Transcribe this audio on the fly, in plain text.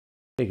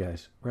Hey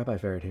guys,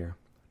 RabbiFerret here.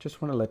 Just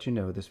want to let you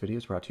know this video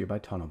is brought to you by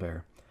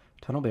TunnelBear.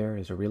 TunnelBear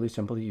is a really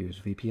simple to use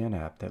VPN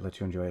app that lets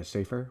you enjoy a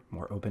safer,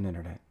 more open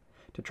internet.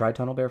 To try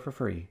TunnelBear for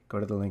free,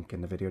 go to the link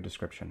in the video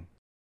description.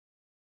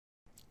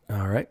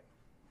 Alright,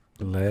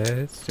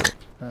 let's do it.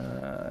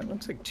 It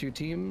looks like two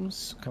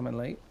teams coming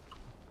late.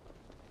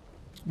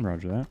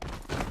 Roger that.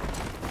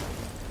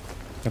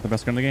 Got the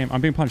best gun in the game.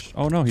 I'm being punched.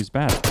 Oh no, he's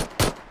bad.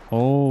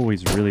 Oh,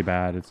 he's really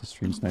bad. It's a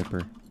stream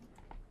sniper.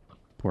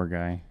 Poor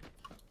guy.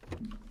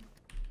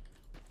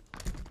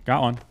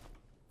 Got one.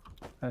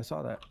 I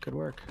saw that. Good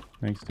work.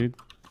 Thanks, dude.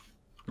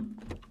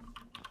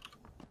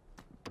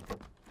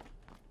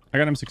 I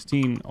got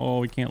M16. Oh,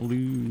 we can't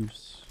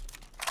lose.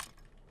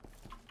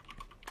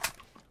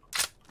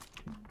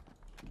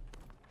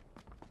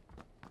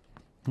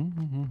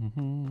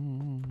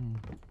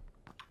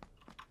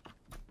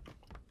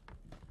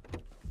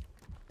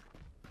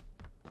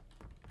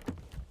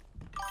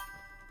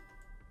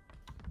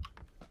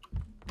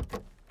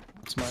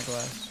 It's my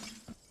glass.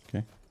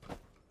 Okay.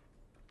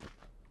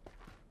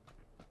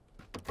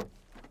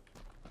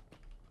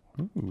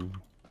 Ooh.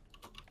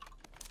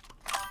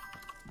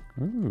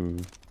 Ooh.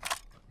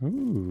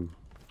 Ooh.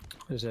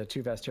 There's a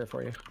two vest here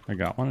for you. I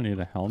got one. I need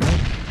a helmet.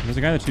 There's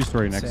a guy in the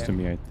two-story next to Same.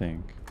 me, I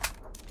think.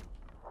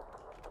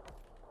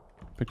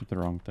 Picked up the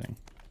wrong thing.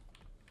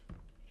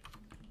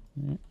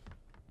 Yeah.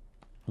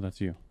 Oh, that's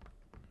you.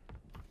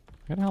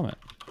 I got a helmet.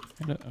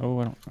 Oh,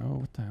 I don't... Oh,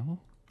 what the hell?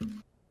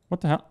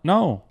 What the hell?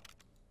 No!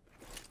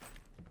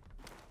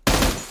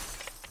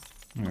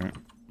 Alright.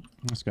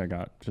 This guy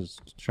got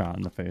just shot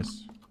in the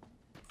face.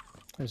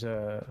 There's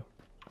a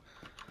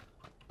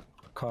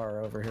car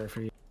over here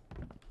for you.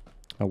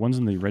 One's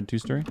in the red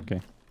two-story? Okay.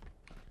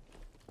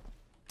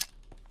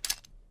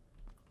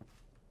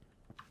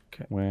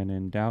 Okay. When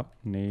in doubt,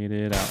 nade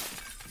it out.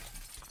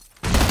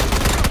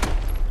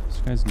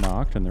 This guy's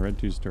knocked in the red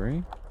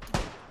two-story.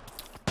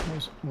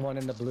 There's one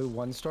in the blue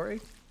one story.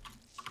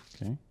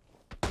 Okay.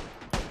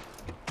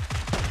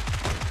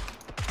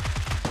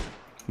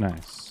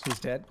 Nice. He's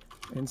dead.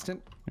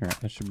 Instant. Alright,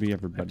 that should be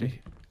everybody.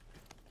 Empty.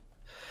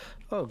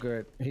 Oh,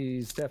 good.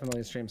 He's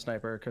definitely a stream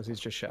sniper because he's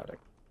just shouting.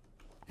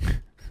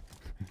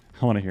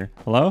 I want to hear.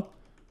 Hello?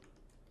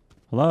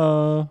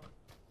 Hello?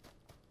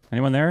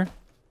 Anyone there?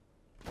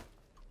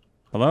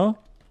 Hello?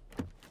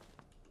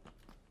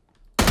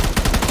 I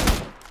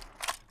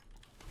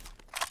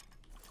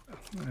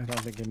don't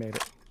think he made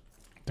it.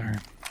 Darn.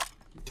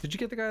 Did you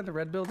get the guy in the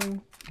red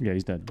building? Yeah,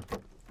 he's dead.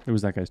 It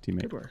was that guy's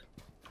teammate. Good work.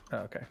 Oh,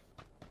 okay.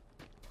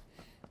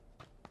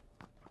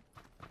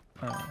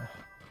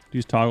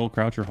 Use toggle,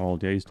 crouch, or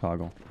hold. Yeah, use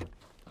toggle.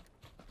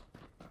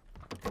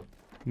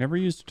 Never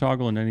used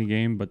toggle in any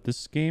game, but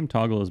this game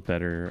toggle is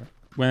better.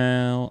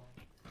 Well,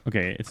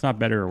 okay, it's not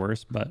better or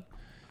worse, but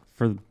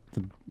for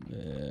the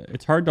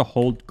it's hard to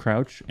hold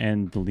crouch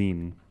and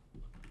lean.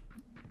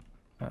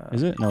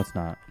 Is it? No, it's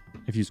not.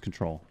 If you use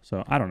control.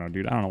 So I don't know,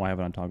 dude. I don't know why I have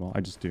it on toggle. I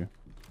just do.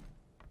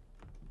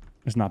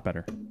 It's not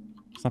better.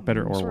 It's not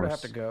better or sort of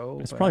worse. have to go.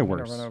 It's but probably I'm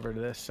gonna worse. Run over to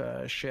this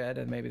shed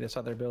and maybe this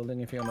other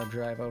building if you want to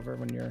drive over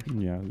when you're.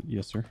 Yeah.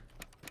 Yes, sir.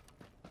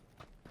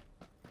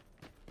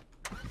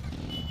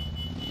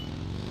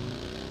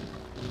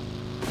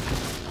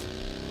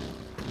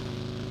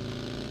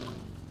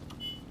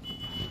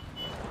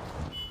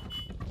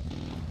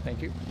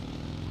 Thank you.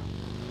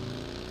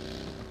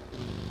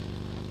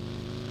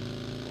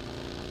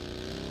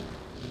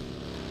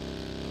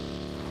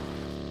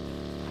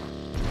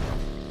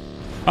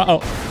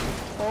 Uh-oh.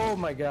 Oh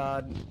my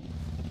god.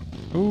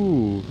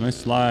 Ooh, nice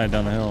slide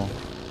down the hill.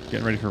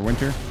 Getting ready for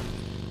winter.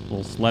 A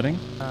little sledding.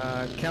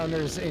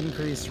 Counters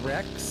increase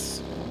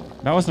Rex.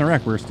 That wasn't a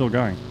wreck. We were still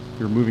going.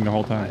 We were moving the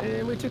whole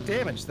time. We took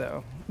damage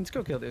though. Let's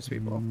go kill these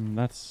people.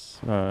 That's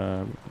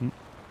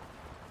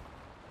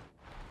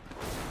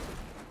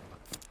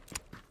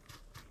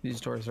These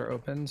doors are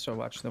open, so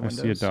watch the I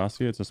windows. see a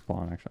dossier. It's a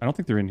spawn, actually. I don't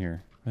think they're in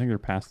here. I think they're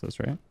past this,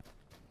 right?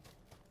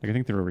 Like, I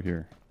think they're over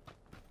here.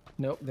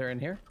 Nope, they're in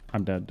here.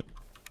 I'm dead.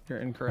 You're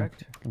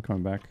incorrect. Okay, I'm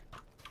coming back.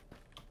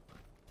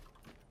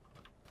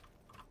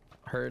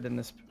 Heard in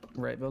this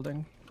right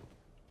building.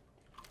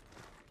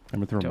 I'm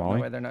gonna throw a Don't know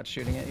molly. why they're not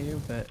shooting at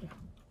you, but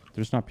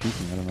They're just not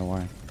peeking. I don't know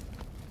why.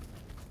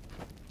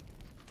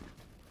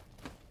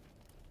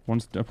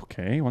 One's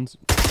okay. One's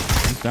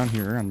down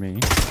here on me.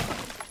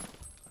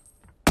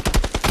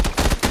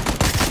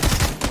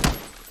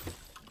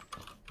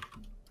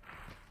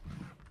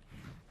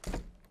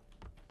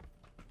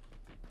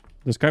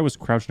 This guy was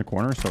crouched in a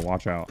corner, so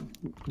watch out.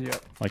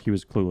 yep. Like he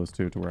was clueless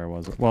too to where I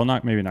was. Well,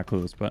 maybe not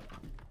clueless, but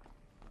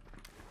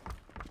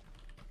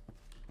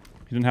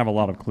he didn't have a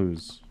lot of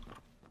clues.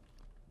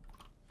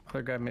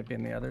 Other guy might be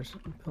in the other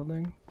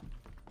building.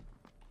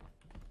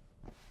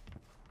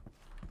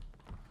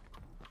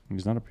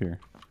 He's not up here.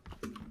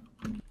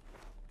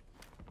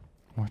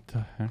 What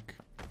the heck?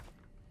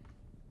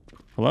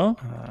 Hello?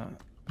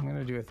 I'm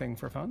gonna do a thing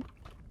for fun.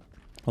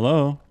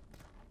 Hello?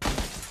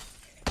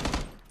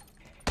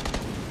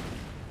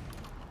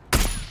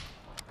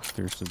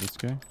 There's to this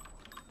guy.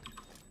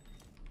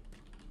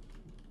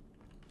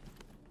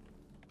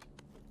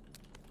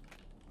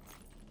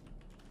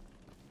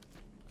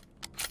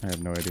 I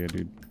have no idea,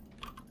 dude.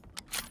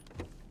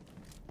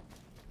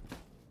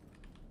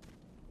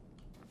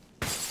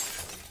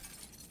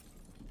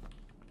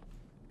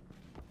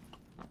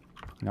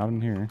 Not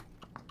in here.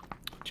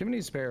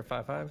 Chimney's spare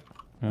 5.5.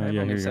 I have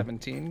Yeah, only here you go.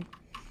 17.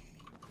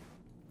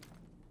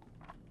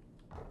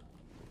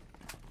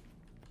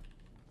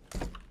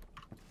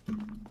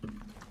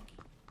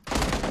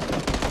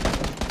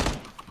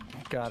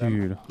 Got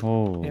him. Dude,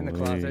 holy. In the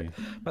closet.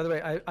 By the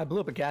way, I blew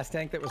up a gas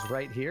tank that was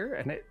right here,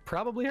 and it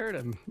probably hurt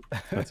him.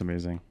 That's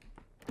amazing.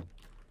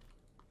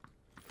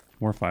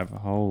 More 5.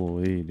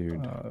 Holy,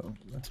 dude.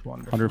 That's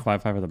wonderful.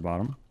 105 at the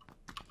bottom.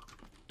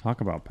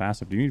 Talk about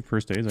passive. Do you need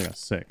first aids? I got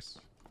 6.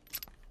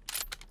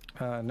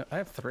 No, I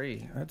have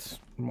 3. That's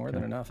more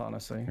than enough,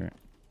 honestly. Here.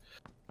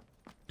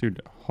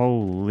 Dude,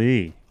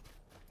 holy.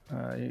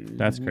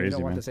 That's You crazy,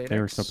 don't want man. this They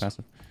were 8X? so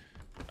passive.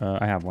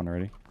 I have one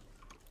already.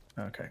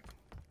 Okay.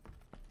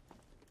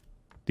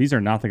 These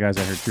are not the guys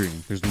I heard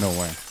shooting. There's no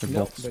way. They're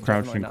Nope, both they're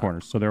crouched definitely in not.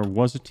 corners. So there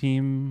was a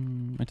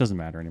team. It doesn't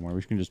matter anymore.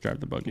 We can just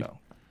drive the buggy. No.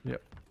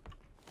 Yep.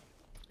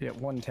 Yeah,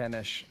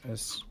 110-ish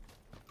is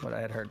what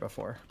I had heard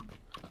before.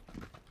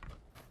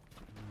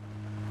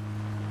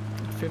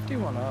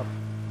 51 up.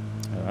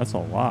 Yeah, that's a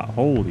lot.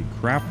 Holy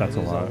crap, that's a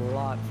It is lot. a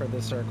lot for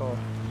this circle.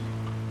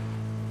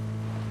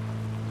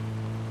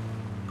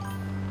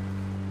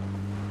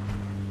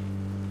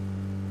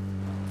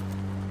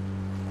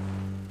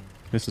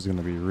 This is going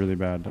to be really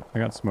bad. I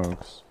got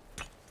smokes.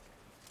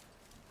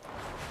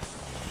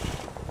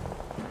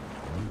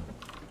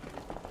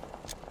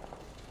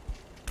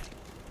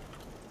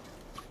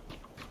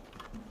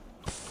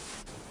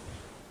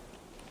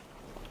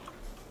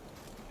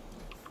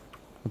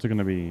 What's it going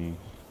to be?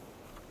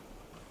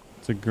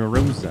 It's a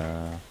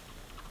Garoza.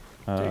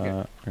 Take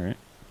it. Alright.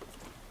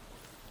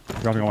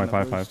 Dropping all my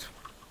Gonna 5.5. boost.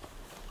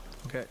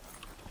 Okay.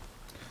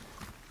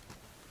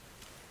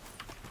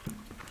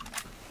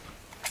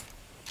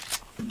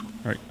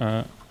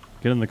 Alright,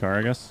 get in the car,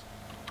 I guess.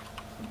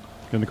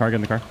 Get in the car, get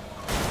in the car.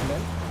 And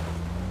then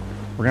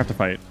We're gonna have to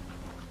fight.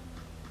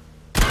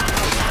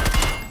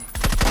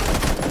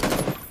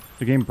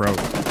 The game broke.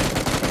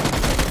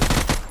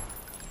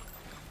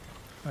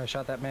 I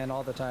shot that man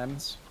all the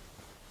times.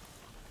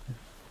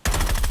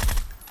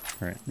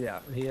 Alright. Yeah,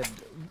 he had.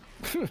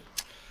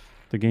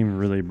 The game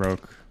really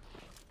broke.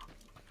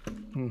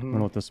 I'm Mhm.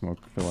 gonna let the smoke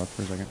fill up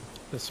for a second.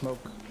 The smoke.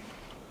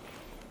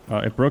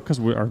 It broke because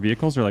our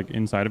vehicles are like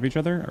inside of each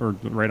other or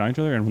right on each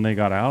other, and when they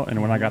got out,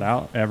 and when I got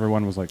out,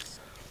 everyone was like,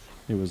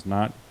 it was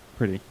not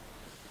pretty.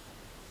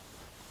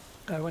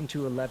 I went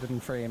to 11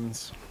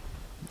 frames.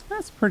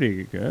 That's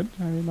pretty good.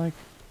 I mean, like,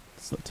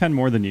 it's 10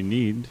 more than you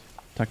need,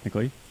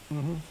 technically.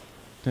 Mm-hmm.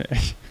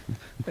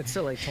 It's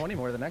still like 20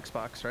 more than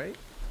Xbox, right?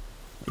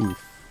 Oof.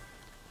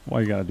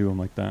 Why you gotta do them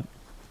like that?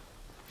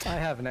 I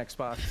have an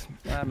Xbox.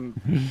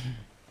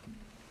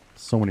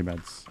 So many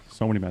meds.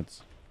 So many meds.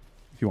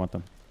 If you want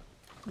them.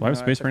 Do I have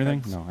No, I space for took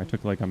anything? meds. No, I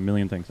took like a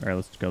million things. All right,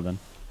 let's go then.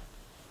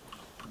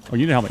 Oh, you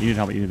need a helmet. You need a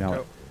helmet. You need a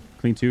helmet. Oh.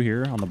 Clean 2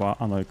 here on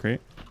the crate.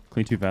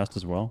 Clean 2 vest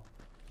as well.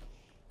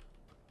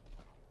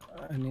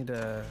 I need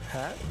a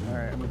hat. All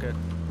right, I'm good.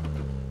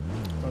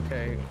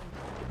 Okay.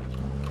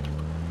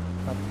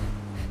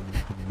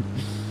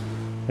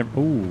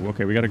 Ooh,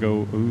 okay, we gotta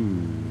go.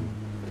 Ooh.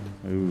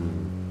 Ooh.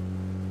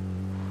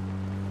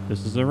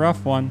 This is a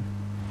rough one.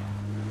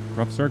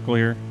 Rough circle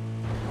here.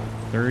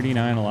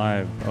 39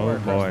 alive. Oh We're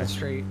across boy. the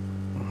street.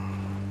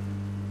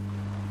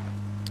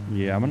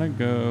 Yeah, I'm gonna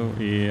go.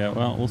 Yeah,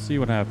 well, we'll see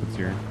what happens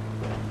here.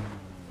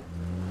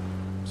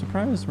 I'm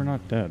surprised we're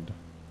not dead.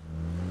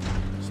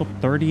 Still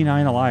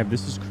 39 alive.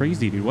 This is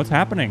crazy, dude. What's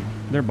happening?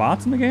 Are there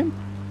bots in the game?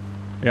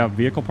 Yeah,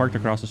 vehicle parked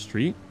across the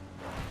street.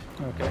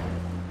 Okay.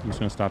 I'm just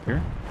gonna stop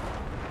here.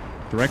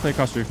 Directly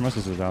across the street from us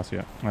is his house.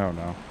 Yeah. Oh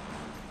no.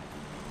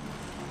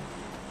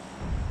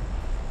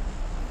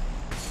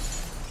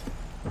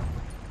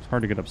 It's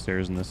hard to get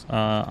upstairs in this.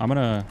 I'm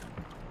gonna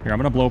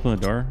blow open the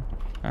door.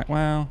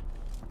 Well.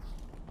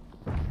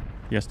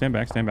 Yeah, stand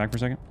back for a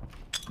second.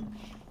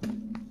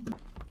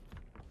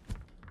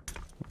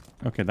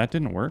 Okay, that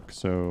didn't work,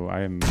 so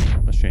I am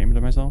ashamed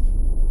of myself.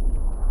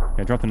 Yeah,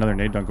 I dropped another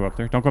nade. Don't go up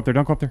there. Don't go up there.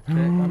 Don't go up there. Okay,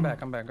 I'm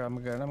back. I'm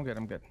good. I'm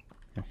good.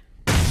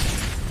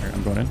 Alright,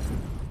 I'm going in.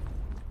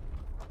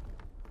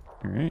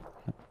 Alright.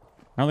 I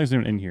don't think there's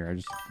anyone in here. I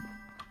just...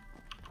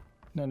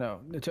 No,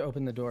 to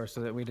open the door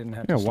so that we didn't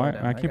have Yeah, to slow why?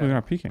 down. I can't believe they're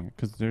not peeking.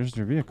 Because there's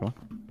their vehicle.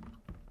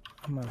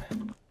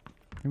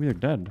 Maybe they're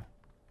dead.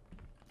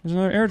 There's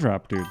another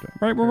airdrop, dude.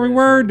 Right where we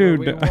were, dude.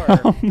 we were.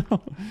 Oh,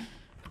 no.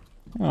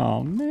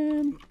 Oh,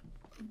 man.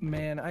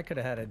 Man, I could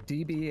have had a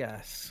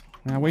DBS.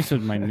 I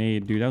wasted my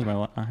nade, dude. That was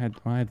my... I had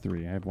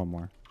 3. I have 1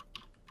 more.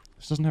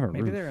 This doesn't have a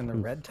Maybe roof. they're in the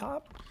Oof. red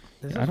top?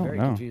 This I is don't very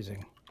know.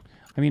 confusing.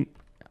 I mean,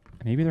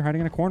 maybe they're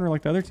hiding in a corner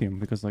like the other team.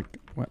 Because, like,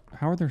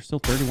 how are there still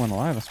 31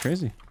 alive? That's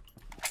crazy.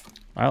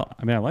 I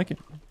mean, I like it.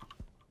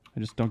 I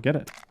just don't get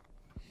it.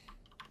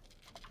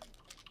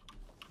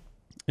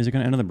 Is it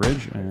going to end on the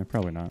bridge?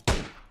 Probably not.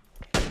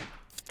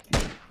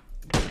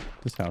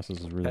 This house is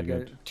really That guy,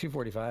 good.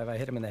 245. I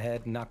hit him in the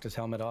head and knocked his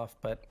helmet off,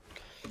 but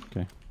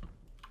Okay.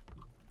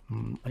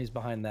 He's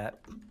behind that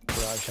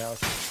garage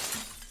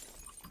house.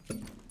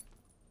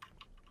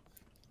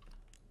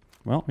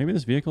 Well, maybe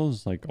this vehicle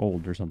is like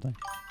old or something.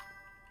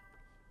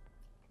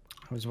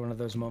 It was one of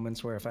those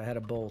moments where if I had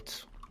a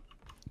bolt,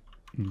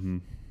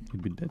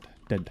 He'd be dead.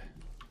 Dead.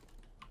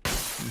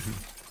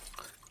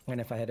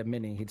 and if I had a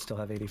mini, he'd still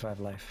have 85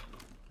 life.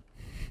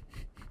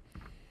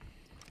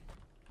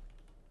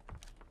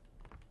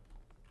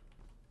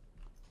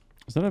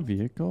 Is that a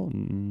vehicle?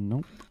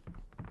 Nope.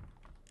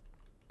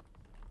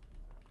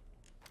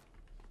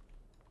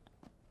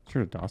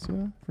 Sure,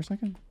 Dacia for a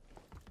second.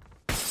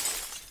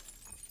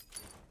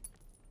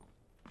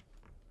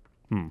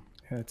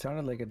 Yeah, it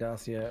sounded like a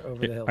Dacia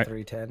over the hill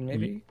 310,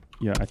 maybe.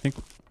 Yeah, I think.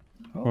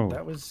 Oh,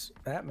 that was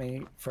at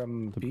me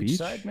from The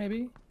beachside, beach?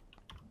 maybe.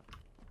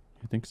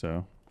 I think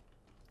so.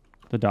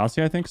 The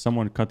Dacia, I think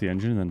someone cut the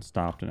engine and then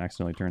stopped and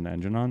accidentally turned the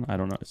engine on. I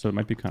don't know. So it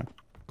might be kind of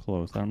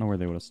close. I don't know where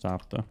they would have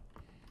stopped though.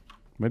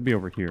 Might be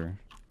over here.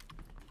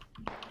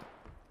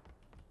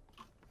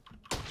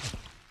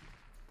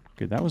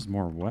 Okay, that was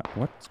more wet.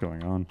 What's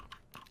going on?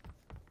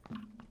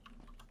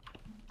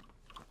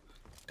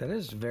 That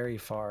is very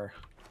far.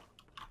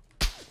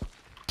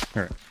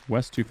 All right,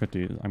 West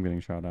 250. I'm getting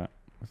shot at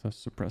with a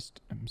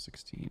suppressed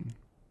M16.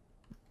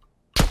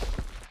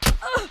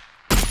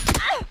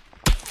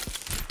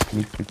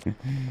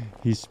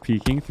 He's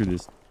peeking through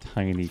this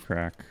tiny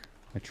crack.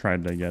 I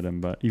tried to get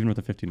him, but even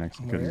with the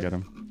 15X, I couldn't get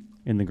him.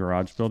 In the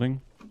garage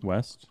building,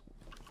 West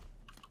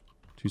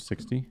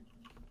 260.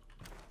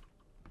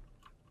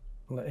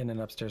 In an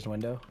upstairs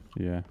window.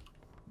 Yeah.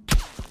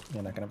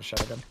 You're not gonna have a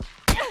shot at him.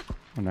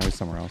 Oh, now he's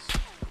somewhere else.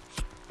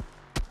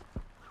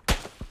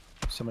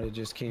 Somebody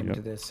just came Yep,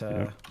 to this.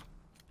 yep.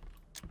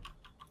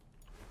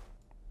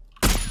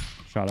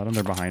 Shot at him.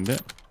 They're behind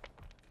it.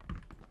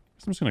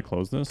 So I'm just gonna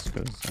close this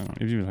because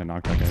even if I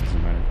knock that guy, it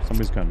doesn't matter.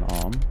 Somebody's got an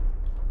arm.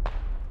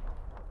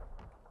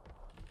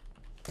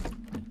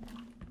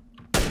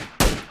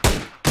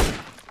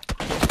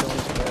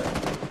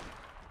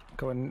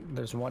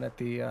 There's one at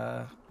the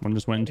One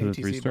just went into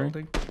the ATC 3-story.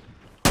 building.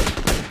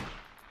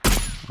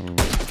 Oh.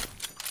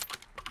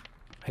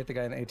 Hit the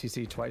guy in the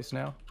ATC twice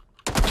now.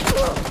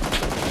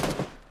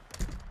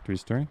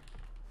 3-story.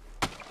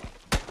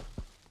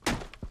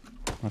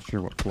 Not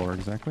sure what floor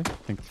exactly. I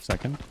think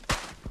second.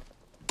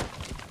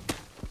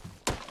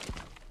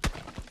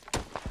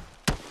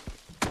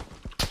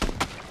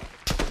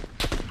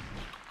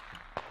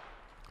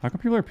 How come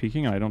people are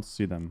peeking and I don't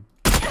see them?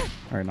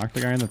 Alright, knock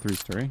the guy in the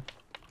 3-story.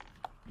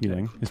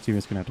 Healing. His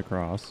teammate's gonna have to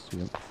cross.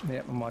 Yep.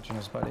 Yep, I'm watching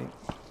his buddy.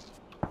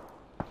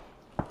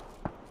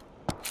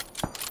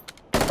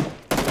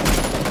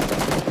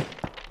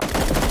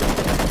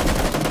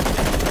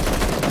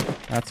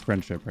 That's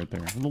friendship right there.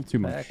 A little too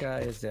much. That guy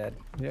is dead.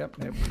 Yep,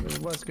 it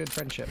was good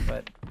friendship,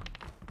 but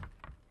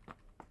A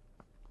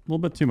little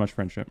bit too much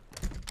friendship.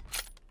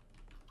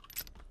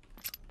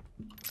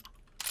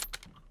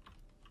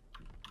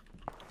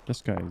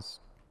 This guy's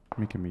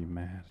making me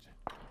mad.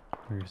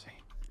 Where is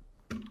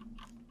he?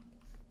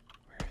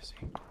 Where is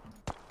he?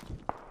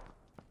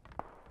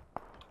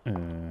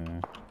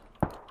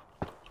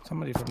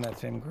 somebody from that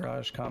same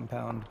garage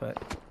compound, but...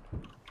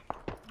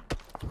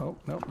 Oh,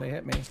 nope, they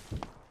hit me.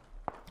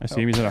 I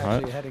see him. He's at a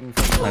hut. Heading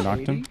from I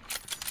knocked him. 80.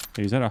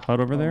 Yeah, he's at a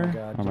hut over Oh my there.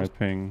 God, On my just-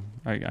 ping.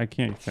 I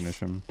can't finish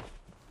him.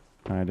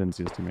 I didn't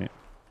see his teammate.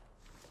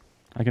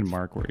 I can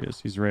mark where he is.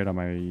 He's right on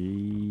my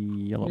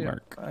yellow Yeah,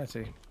 mark. I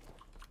see.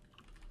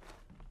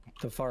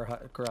 The far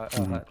hut,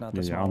 Mhm. hut, not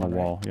the Yeah, small on the one,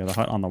 right? wall. Yeah, the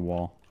hut on the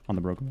wall. On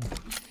the broken wall.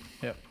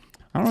 Yep.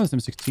 I don't know where this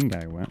M16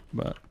 guy went,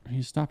 but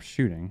he stopped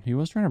shooting. He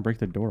was trying to break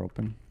the door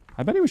open.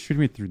 I bet he was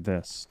shooting me through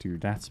this,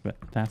 dude. That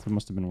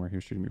must have been where he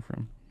was shooting me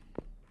from.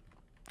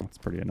 That's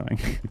pretty annoying.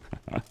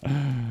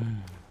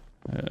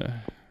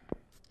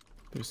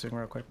 Boosting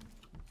real quick.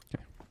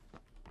 Okay.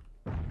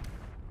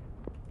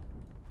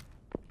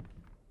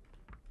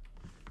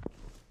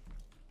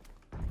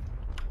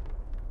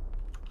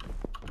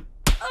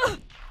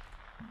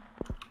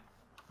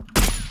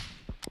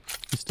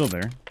 He's still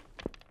there.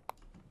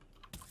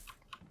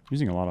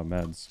 Using a lot of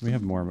meds. We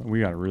have more. We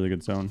got a really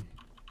good zone.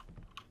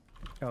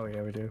 Oh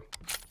yeah, we do.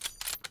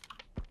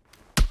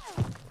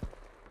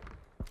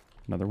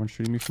 Another one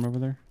shooting me from over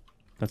there.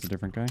 That's a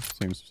different guy.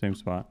 Same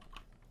spot.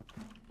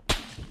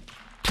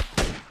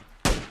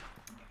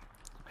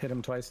 Hit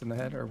him twice in the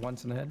head, or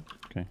once in the head.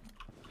 Okay.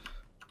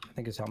 I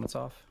think his helmet's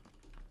off.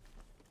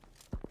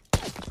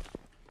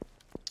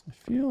 I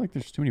feel like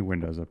there's too many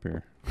windows up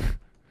here.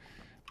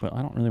 But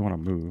I don't really want to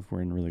move.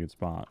 We're in a really good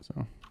spot,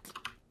 so.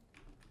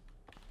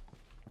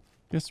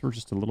 Guess we're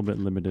just a little bit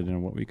limited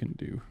in what we can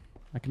do.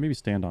 I can maybe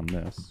stand on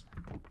this.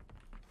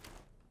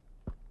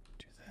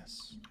 Do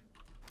this.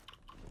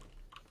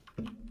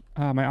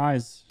 Ah, my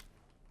eyes.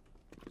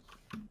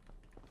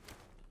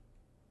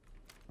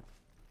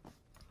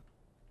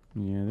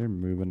 Yeah, they're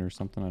moving or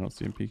something. I don't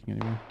see them peeking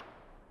anymore.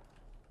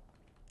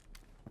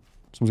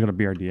 Someone's got a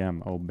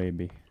BRDM. Oh,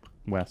 baby.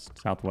 West,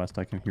 southwest.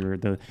 I can hear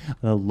the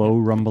low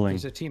rumbling.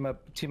 There's a team up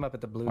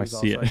at the Blues. I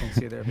see also. it. I can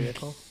see their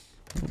vehicle.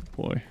 Oh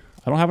boy.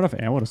 I don't have enough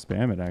ammo to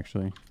spam it,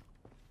 actually.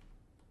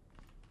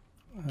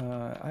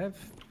 I have.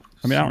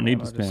 I mean, I don't some need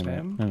to ammo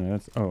spam it. No,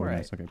 that's... Oh, Right,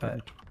 nice. Okay,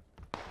 but- perfect.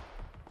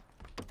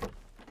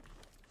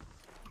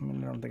 I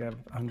mean, I don't think I have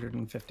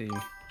 150.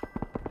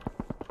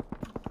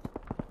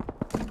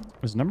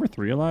 Is number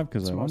 3 alive?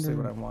 Because That's I mostly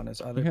wonder... what I want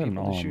is other had an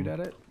people to shoot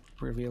arm. at it,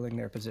 revealing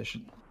their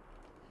position.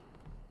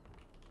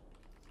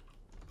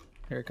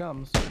 Here it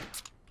comes.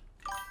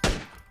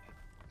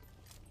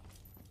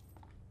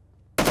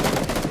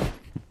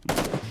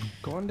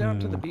 Going down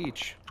to the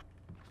beach.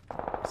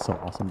 So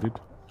awesome, dude.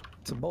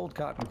 It's a bold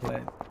cotton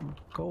play.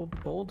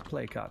 Bold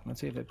play cotton. Let's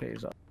see if it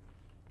pays off.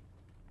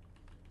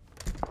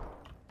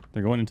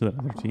 They're going into the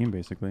other team,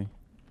 basically.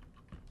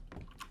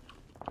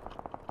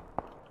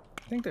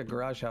 I think the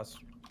garage house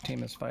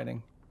team is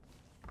fighting.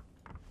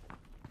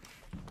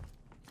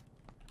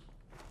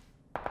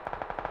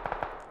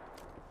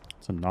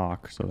 It's a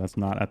knock, so that's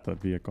not at the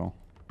vehicle.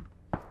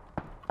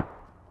 They're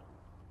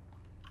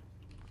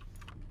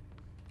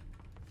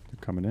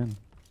coming in.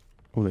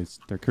 Oh,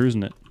 they're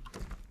cruising it.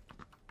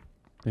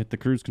 They hit the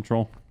cruise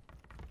control.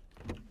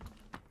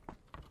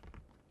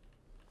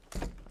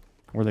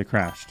 Or they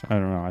crashed. I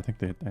don't know. I think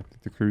they're I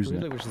cruising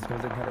really it. wish this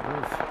building had a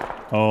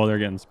roof. Oh, they're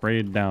getting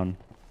sprayed down.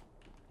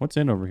 What's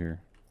in over here?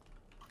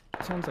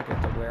 Sounds like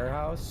at the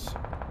warehouse.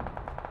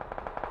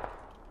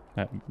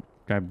 That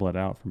guy bled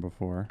out from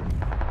before.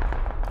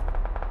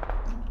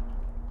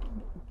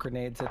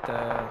 Grenades at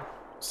the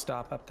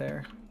stop up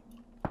there.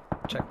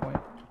 Checkpoint.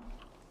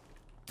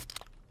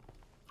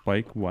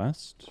 Bike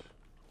west.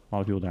 A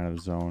lot of people down at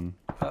the zone.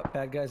 Oh,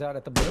 bad guys out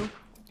at the blue.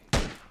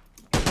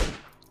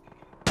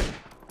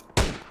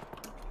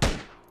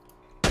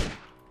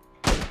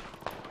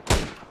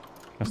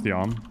 That's the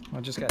I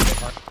just got hit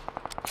hard.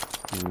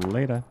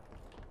 Later.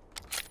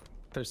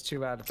 There's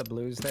 2 out at the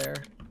blues there.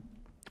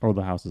 Oh,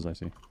 the houses I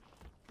see.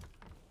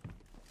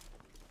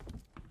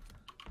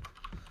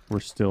 We're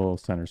still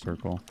center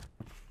circle.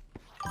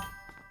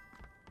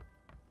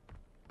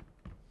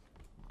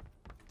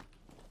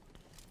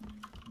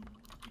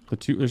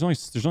 There's only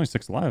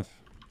 6 alive.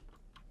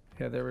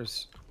 Yeah, there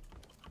was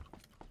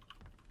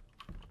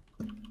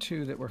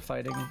 2 that were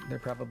fighting. They're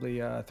probably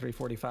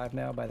 345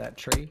 now by that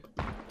tree.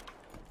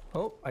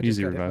 Oh, I just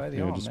Easy got hit by revive. the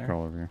Yeah, arm just there.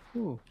 crawl over here.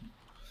 Ooh.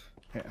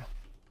 Yeah.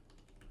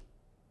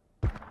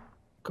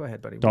 Go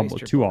ahead, buddy. Double,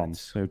 Waste your 2 bullets.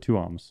 arms. They have 2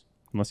 arms.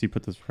 Unless you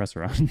put the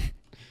suppressor on.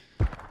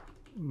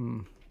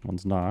 Mm.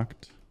 One's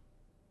knocked.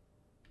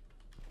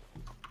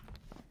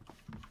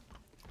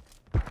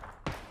 I'm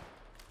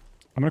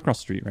gonna cross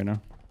the street right now.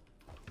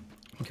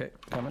 Okay,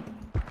 coming.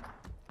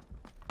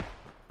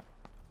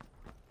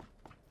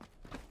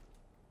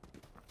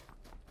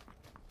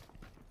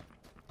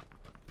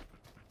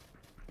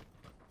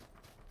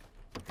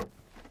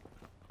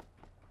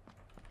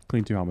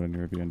 Clean 2 helmet in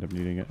here if you end up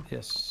needing it.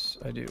 Yes,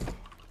 I do.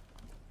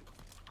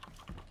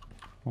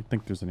 I don't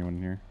think there's anyone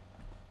in here.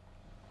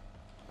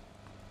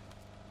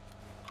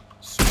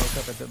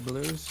 Smoke up at the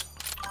blues.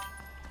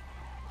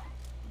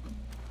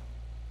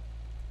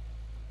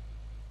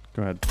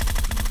 Go ahead.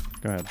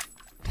 Go ahead.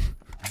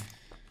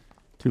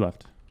 2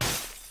 left.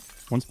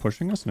 One's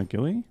pushing us in a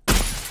ghillie.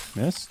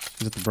 Missed.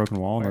 He's at the broken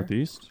wall Where?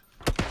 northeast.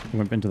 He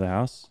went into the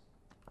house.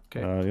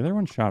 Okay. The other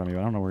one shot at me,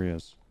 but I don't know where he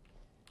is.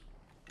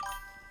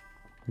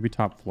 Maybe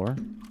top floor?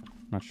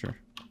 Not sure.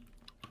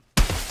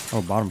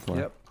 Oh, bottom floor.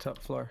 Yep, top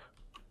floor.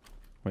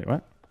 Wait,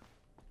 what?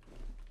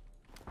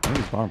 I think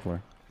it's bottom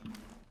floor.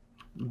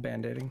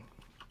 Band-aiding.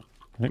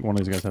 I think one of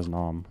these guys has an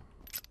arm.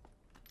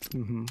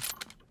 Mm-hmm.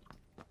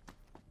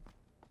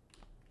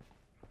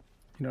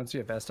 You don't see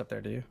a vest up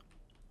there, do you?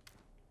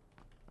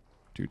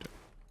 Dude.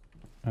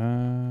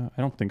 I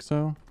don't think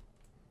so.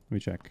 Let me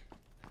check.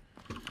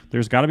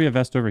 There's got to be a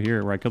vest over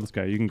here where I killed this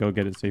guy. You can go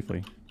get it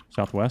safely.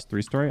 Southwest,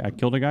 3-story. I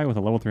killed a guy with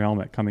a level 3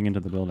 helmet coming into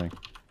the building.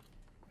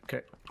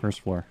 Okay.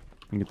 First floor.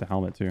 You can get the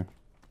helmet too.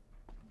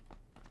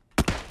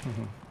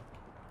 Mm-hmm.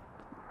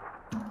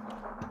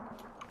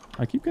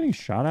 I keep getting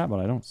shot at, but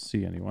I don't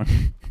see anyone.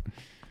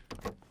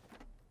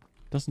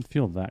 Doesn't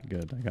feel that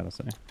good, I gotta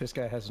say. This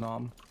guy has an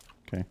arm.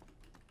 Okay.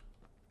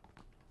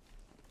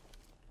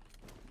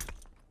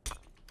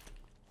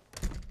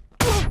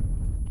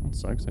 That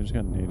sucks. I just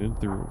got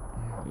naded through.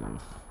 Ugh. I'm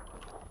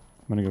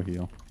gonna go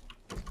heal.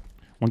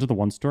 One's at the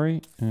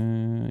 1-story.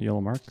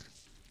 Yellow mark.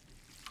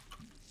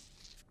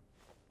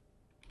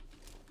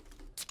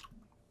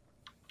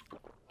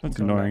 That's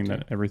Going annoying back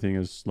that everything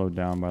is slowed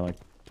down by like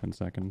 10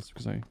 seconds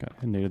because I got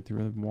naded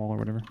through a wall or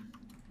whatever.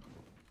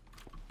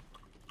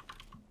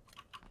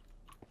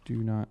 Do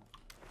not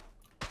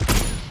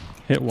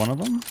hit one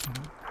of them.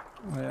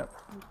 Oh, yep.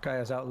 Guy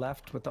is out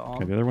left with the arm.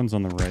 Okay, the other one's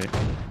on the right.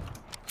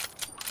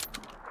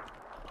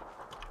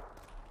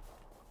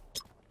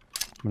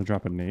 I'm gonna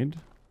drop a nade.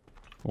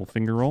 Little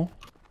finger roll.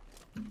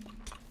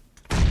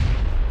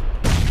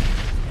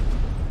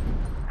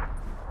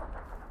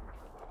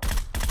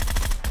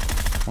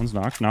 One's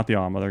knocked, not the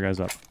arm. Other guy's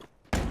up.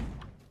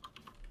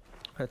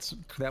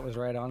 That was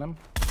right on him.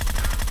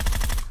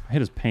 I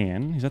hit his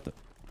pan. He's at the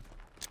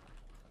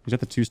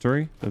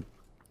 2-story.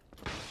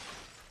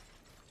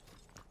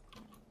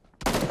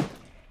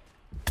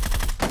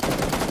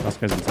 Last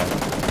guy's inside.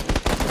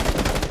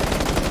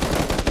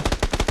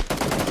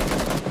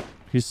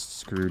 He's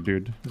screwed,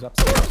 dude. He's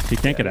upstairs. He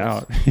can't get There he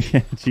out.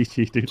 Yeah,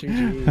 GG, dude.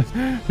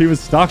 GG's. He was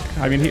stuck.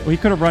 I mean, he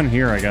could have run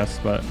here, I guess,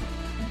 but...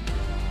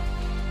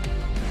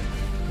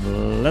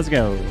 Let's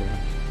go.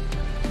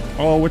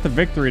 Oh, with the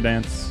victory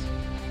dance.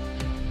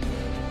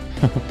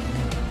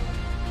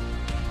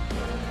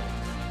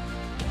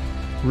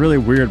 Really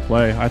weird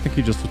play. I think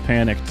he just was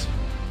panicked.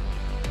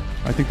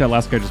 I think that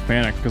last guy just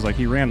panicked because, like,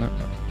 he ran...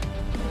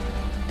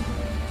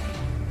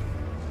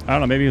 I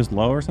don't know, maybe he was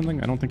low or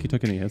something? I don't think he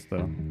took any hits,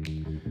 though.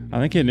 I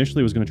think he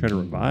initially was going to try to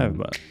revive,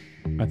 but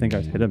I think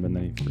I hit him and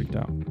then he freaked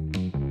out.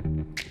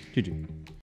 GG.